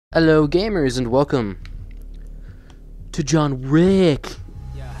Hello gamers and welcome to John Wick.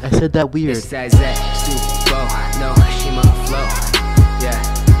 I said that weird. It's that Zach, Super, no, Shima flow. Yeah.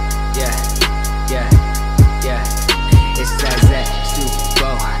 It's that Zach,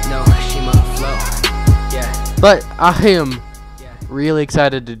 Super, no, Shima flow. Yeah. But I am really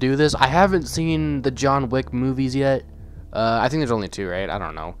excited to do this. I haven't seen the John Wick movies yet. I think there's only two, right? I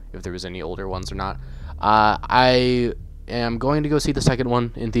don't know if there was any older ones or not. I am going to go see the second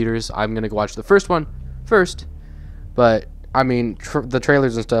one in theaters. I'm going to go watch the first one first. But, I mean, the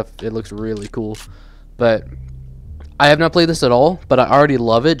trailers and stuff, it looks really cool. But I have not played this at all, but I already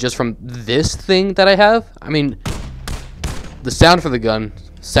love it just from this thing that I have. I mean, the sound for the gun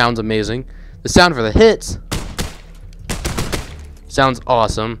sounds amazing. The sound for the hits sounds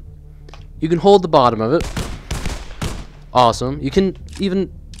awesome. You can hold the bottom of it. Awesome. You can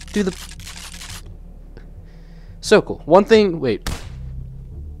even do the... So cool. One thing... Wait.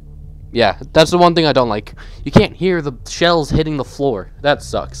 Yeah, that's the one thing I don't like. You can't hear the shells hitting the floor. That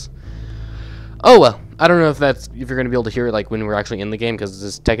sucks. Oh well. I don't know if you're going to be able to hear it like when we're actually in the game, because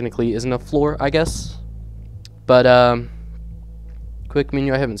this technically isn't a floor, I guess. But, quick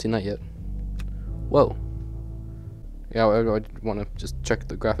menu, I haven't seen that yet. Whoa. Yeah, I want to just check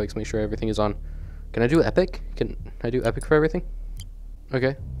the graphics, make sure everything is on. Can I do epic? Can I do epic for everything?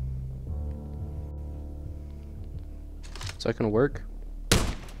 Okay. Is that gonna work?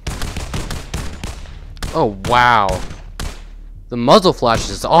 Oh wow. The muzzle flash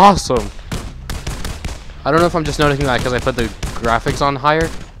is awesome. I don't know if I'm just noticing that because I put the graphics on higher.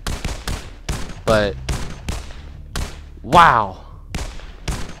 But wow.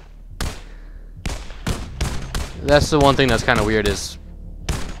 That's the one thing that's kind of weird is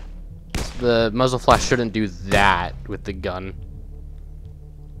the muzzle flash shouldn't do that with the gun.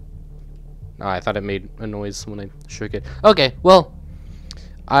 Oh, I thought it made a noise when I shook it. Okay, well,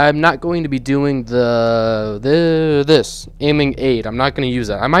 I'm not going to be doing this aiming aid. I'm not going to use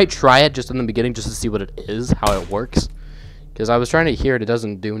that. I might try it just in the beginning just to see what it is, how it works. Because I was trying to hear it, it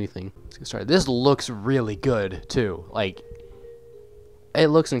doesn't do anything. Let's get started. This looks really good, too. Like, it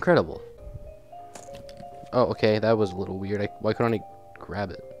looks incredible. Oh, okay, that was a little weird. Why couldn't I grab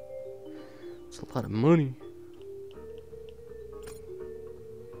it? It's a lot of money.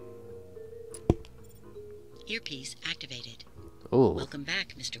 Earpiece activated. Oh. Welcome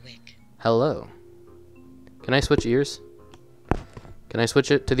back, Mr. Wick. Hello. Can I switch ears? Can I switch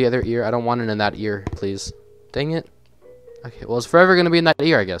it to the other ear? I don't want it in that ear, please. Dang it. Okay, well, it's forever going to be in that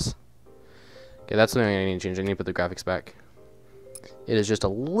ear, I guess. Okay, that's something I need to change. I need to put the graphics back. It is just a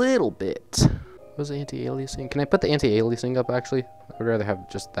little bit. What was the anti-aliasing? Can I put the anti-aliasing up, actually? I would rather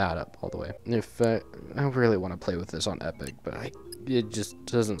have just that up all the way. If I really want to play with this on Epic, but it just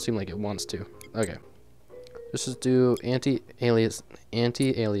doesn't seem like it wants to. Okay. Let's just do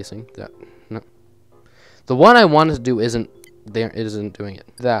anti-aliasing. That no. The one I wanted to do isn't there. It isn't doing it.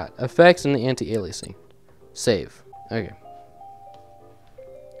 That effects and the anti-aliasing. Save. Okay.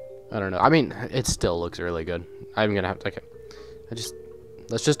 I don't know. I mean, it still looks really good. I'm gonna have to. Okay.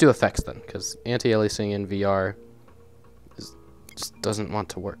 Let's just do effects then, because anti-aliasing in VR just doesn't want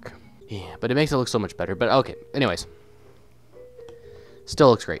to work. Yeah, but it makes it look so much better. But okay. Anyways, still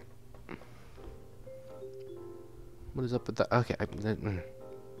looks great. What is up with that? Okay, there's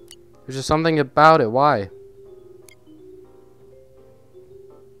just something about it. Why?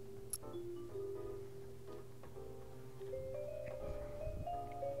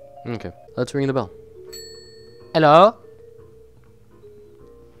 Okay, let's ring the bell. Hello?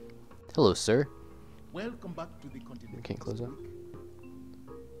 Hello, sir. Welcome back to the continent. I can't close that.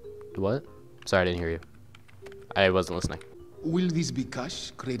 What? Sorry, I didn't hear you. I wasn't listening. Will this be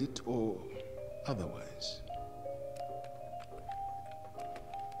cash, credit, or otherwise?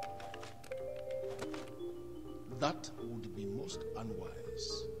 That would be most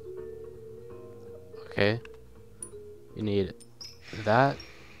unwise. Okay. You need that.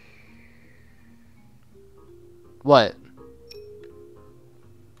 What?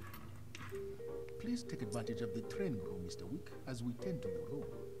 Please take advantage of the training room, Mr. Wick, as we tend to your room.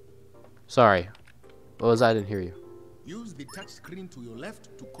 Sorry. What was that? I didn't hear you. Use the touch screen to your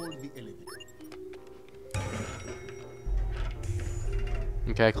left to call the elevator.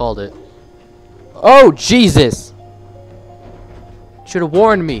 Okay, I called it. Oh, Jesus! Should have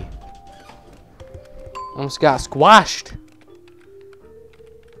warned me. Almost got squashed.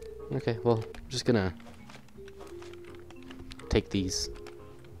 Okay, well, I'm just gonna take these.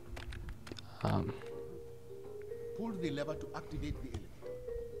 Pull the lever to activate the elevator.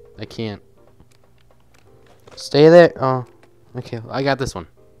 I can't. Stay there. Oh, okay. Well, I got this one,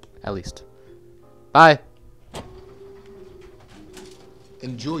 at least. Bye.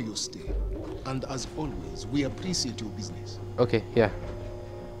 Enjoy your stay. And as always, we appreciate your business. Okay, yeah.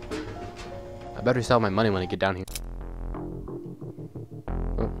 I better sell my money when I get down here.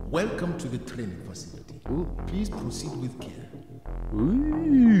 Welcome to the training facility. Ooh. Please proceed with care.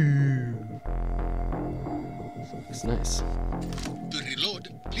 Ooh. Looks nice. To reload,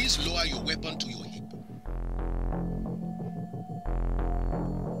 please lower your weapon to your hip.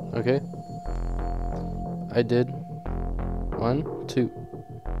 Okay. I did. 1, 2.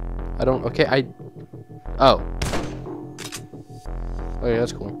 I don't. Okay, Oh. Okay,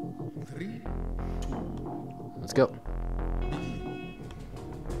 that's cool. 3, 2, Let's go.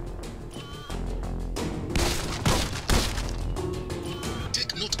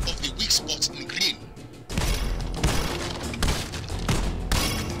 take note of the weak spots in green.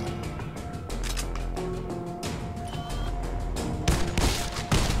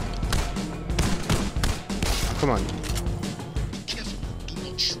 Come on. Careful, do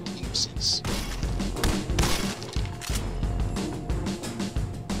not shoot innocents.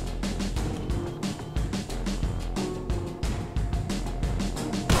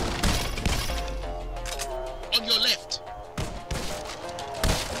 On your left.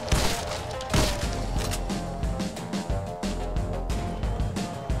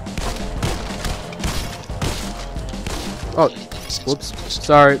 Oh, whoops.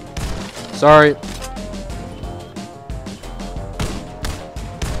 Sorry. Sorry.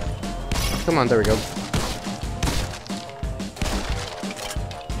 Come on, there we go.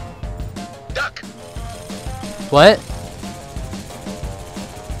 Duck. What?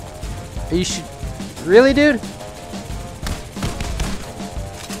 Are you really, dude?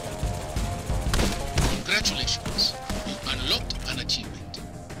 Congratulations. You unlocked an achievement.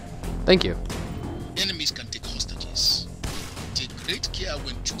 Thank you. Enemies can take hostages. Take great care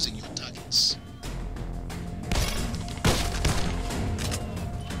when choosing your targets.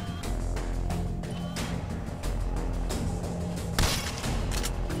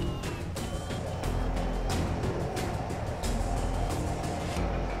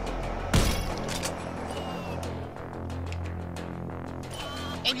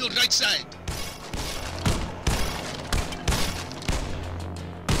 On your right side.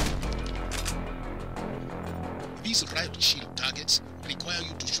 These riot shield targets require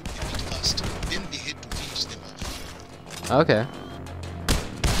you to shoot them first, then they head to finish them off. Okay.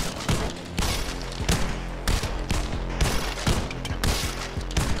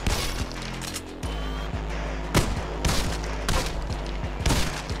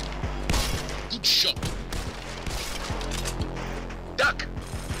 Good shot. Duck.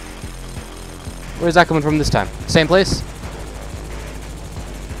 Where's that coming from this time? Same place?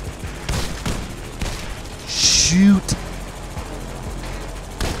 Shoot.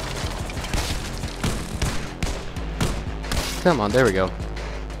 Come on, there we go.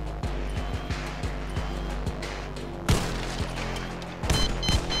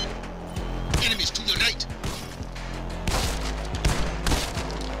 Enemies to your right.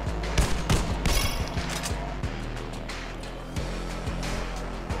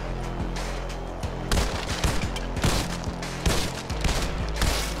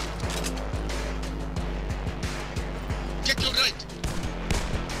 Check your right.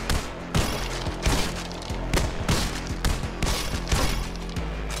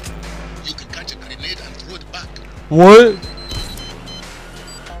 You can catch a grenade and throw it back. What?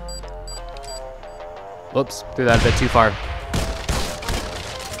 Whoops, threw that a bit too far.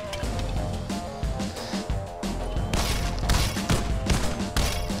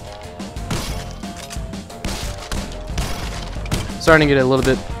 Starting to get a little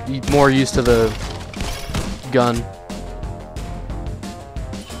bit more used to the gun.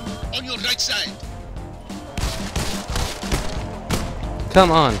 On your right side.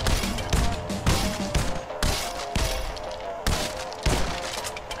 Come on.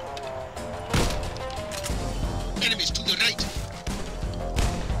 Enemies to the right.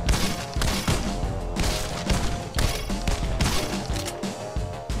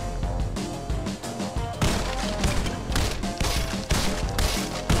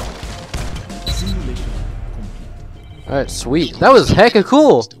 Simulation complete. Alright, sweet. That was hecka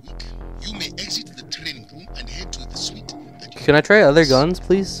cool. Mr. Wick, you may exit the training room and head to the suite at your Can I try other guns,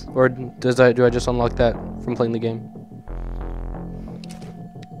 please? Or do I just unlock that from playing the game?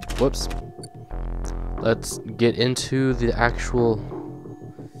 Whoops. Let's get into the actual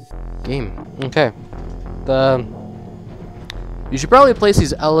game. Okay. You should probably place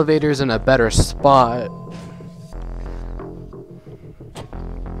these elevators in a better spot.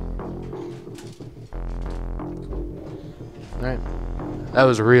 Alright. That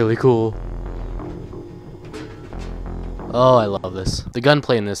was really cool. Oh, I love this. The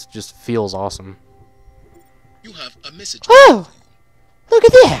gunplay in this just feels awesome. You have a message. Oh! Look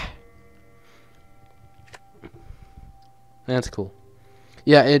at that! That's cool.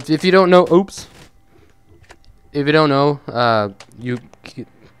 Yeah, if you don't know... Oops. If you don't know, you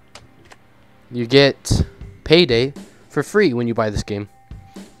get Payday for free when you buy this game.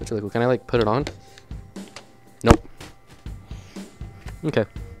 That's really cool. Can I, like, put it on? Nope. Okay.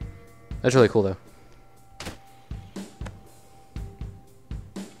 That's really cool, though.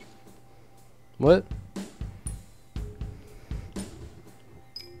 What?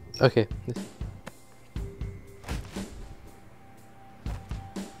 Okay.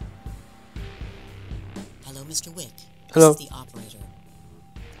 Hello, Mr. Wick. Hello. This is the operator.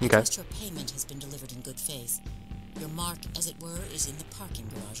 Okay. Trust your payment has been delivered in good faith. Your mark, as it were, is in the parking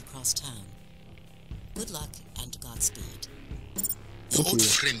garage across town. Good luck and Godspeed. Your old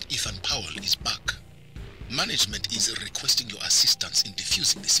friend Ethan Powell is back. Management is requesting your assistance in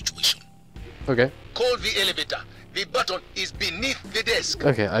defusing the situation. Okay. Call the elevator. The button is beneath the desk.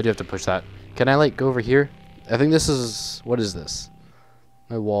 Okay, I do have to push that. Can I, like, go over here? I think this is... What is this?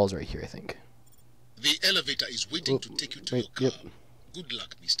 My wall's right here, I think. The elevator is waiting to take you to your car. Yep. Good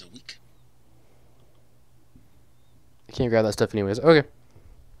luck, Mr. Wick. I can't grab that stuff anyways. Okay.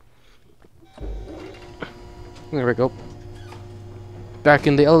 There we go. Back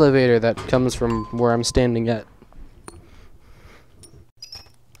in the elevator that comes from where I'm standing at.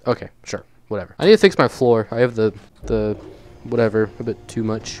 Okay, sure. Whatever. I need to fix my floor. I have the whatever a bit too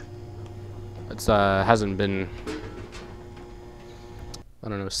much. It's hasn't been, I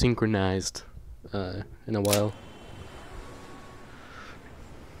don't know, synchronized in a while.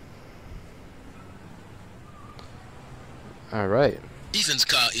 All right. Ethan's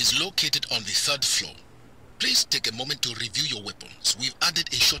car is located on the 3rd floor. Please take a moment to review your weapons. We've added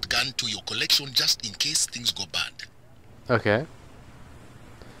a shotgun to your collection just in case things go bad. Okay.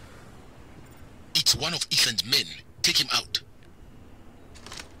 It's one of Ethan's men. Take him out.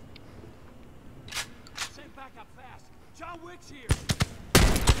 Send back up fast. John Wick's here.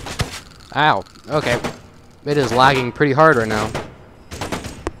 Ow. Okay. It is lagging pretty hard right now.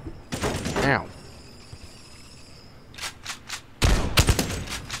 Ow.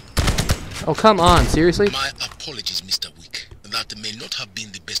 Oh, come on. Seriously? My apologies, Mr. Wick. That may not have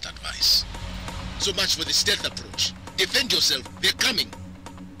been the best advice. So much for the stealth approach. Defend yourself. They're coming.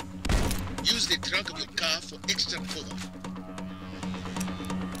 Use the trunk of your car for extra cover.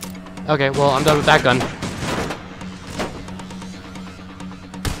 Okay, well, I'm done with that gun.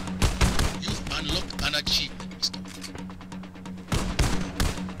 You've unlocked an achievement, Mr. Wick.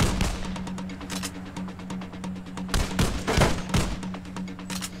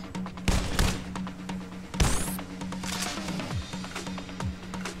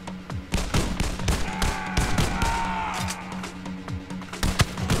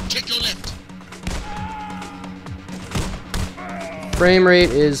 Check your left. Frame rate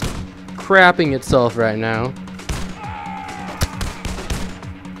is crapping itself right now.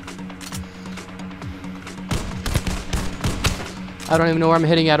 I don't even know where I'm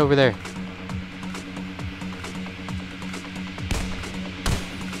hitting at over there.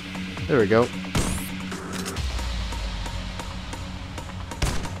 There we go.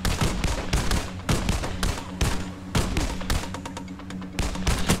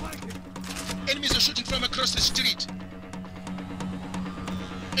 Enemies are shooting from across the street.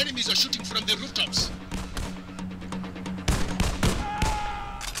 Enemies are shooting from the rooftops.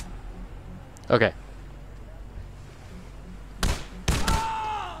 Okay.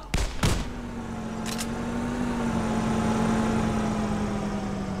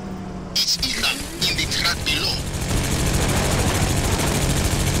 It's Ethan in the track below.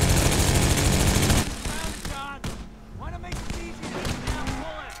 John, why not make it easier to get down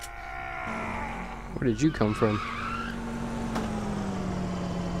bullet? Where did you come from?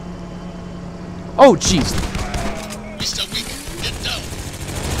 Oh, jeez. Mr. Wick, get down.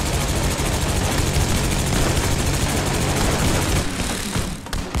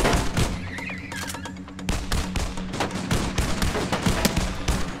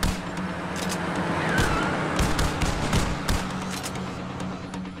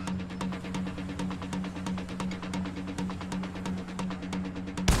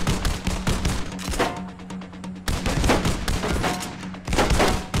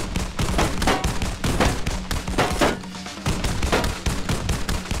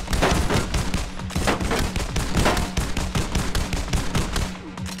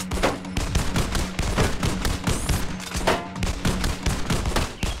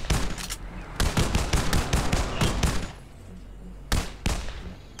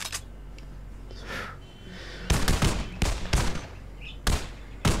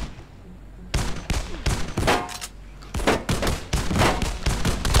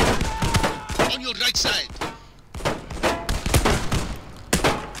 on your right side.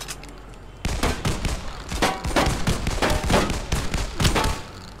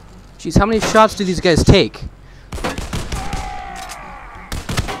 Jeez, how many shots do these guys take?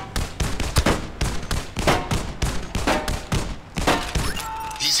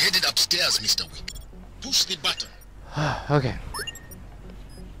 He's headed upstairs, Mr. Wick. Push the button. Okay.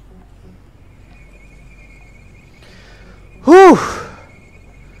 Whew.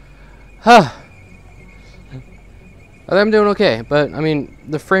 Huh. I'm doing okay, but I mean,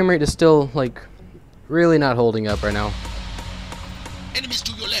 the frame rate is still like really not holding up right now. Enemies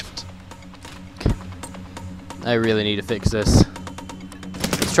to your left. I really need to fix this.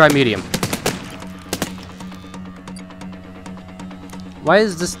 Let's try medium. Why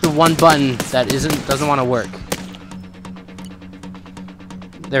is this the one button that doesn't want to work?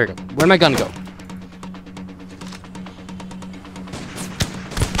 There we go. Where'd my gun go?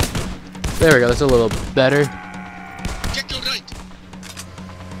 There we go. That's a little better. Check your right.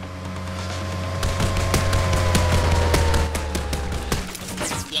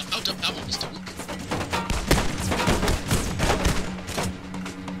 You are out of ammo, Mr. Wick.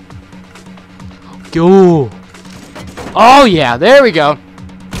 Go. Oh yeah, there we go.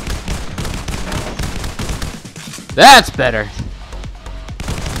 That's better.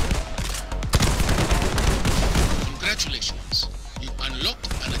 Congratulations. You unlocked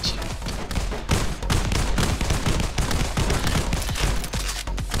an achievement.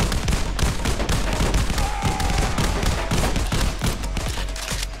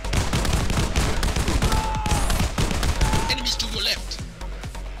 Enemies to your left.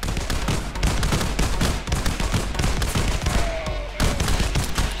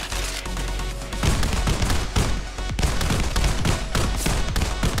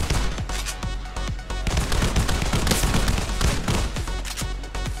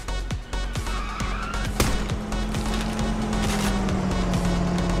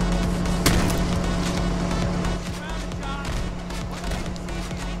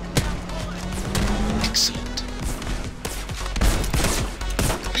 Excellent.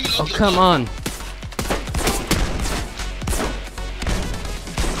 Reload Oh your come gun. on.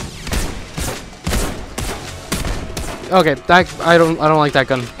 Okay, I don't like that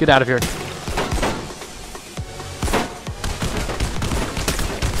gun. Get out of here.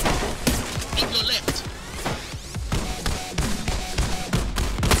 On your left.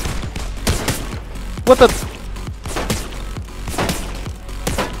 What the?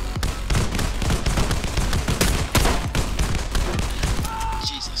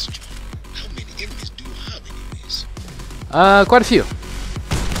 Jesus, John. How many enemies do you have anyways? Quite a few.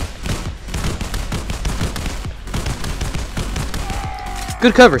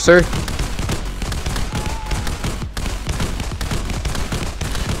 Good cover, sir.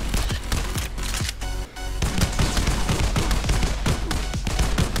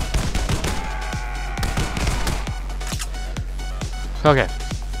 Okay.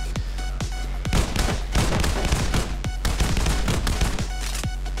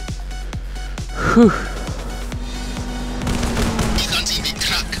 Whew. He guns in the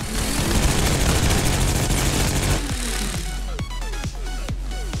truck.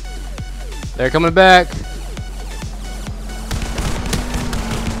 They're coming back. Shut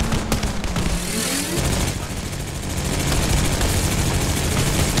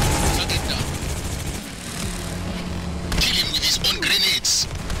it down. Kill him with his own grenades.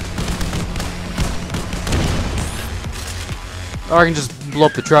 Or I can just blow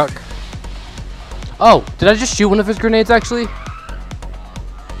up the truck. Oh, did I just shoot one of his grenades actually?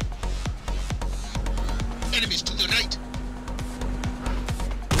 Enemies to the right.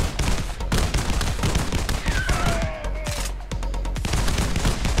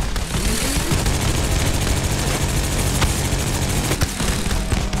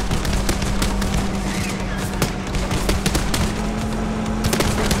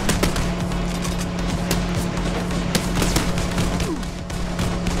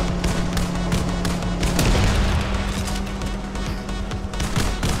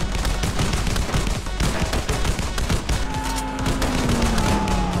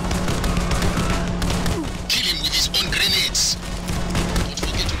 Kill him with his own grenades. Don't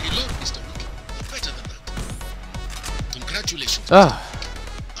forget to reload, Mr. Wick. Better than that. Congratulations. Ah.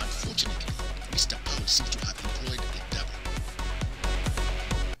 Unfortunately, Mr. Powell seems to have employed a double.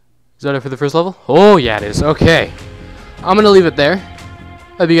 Is that it for the first level? Oh yeah, it is. Okay. I'm gonna leave it there.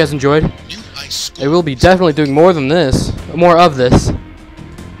 Hope you guys enjoyed. New high score. I will be definitely doing more than this. More of this.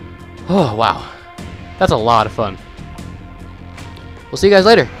 Oh wow. That's a lot of fun. We'll see you guys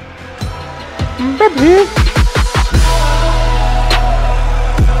later.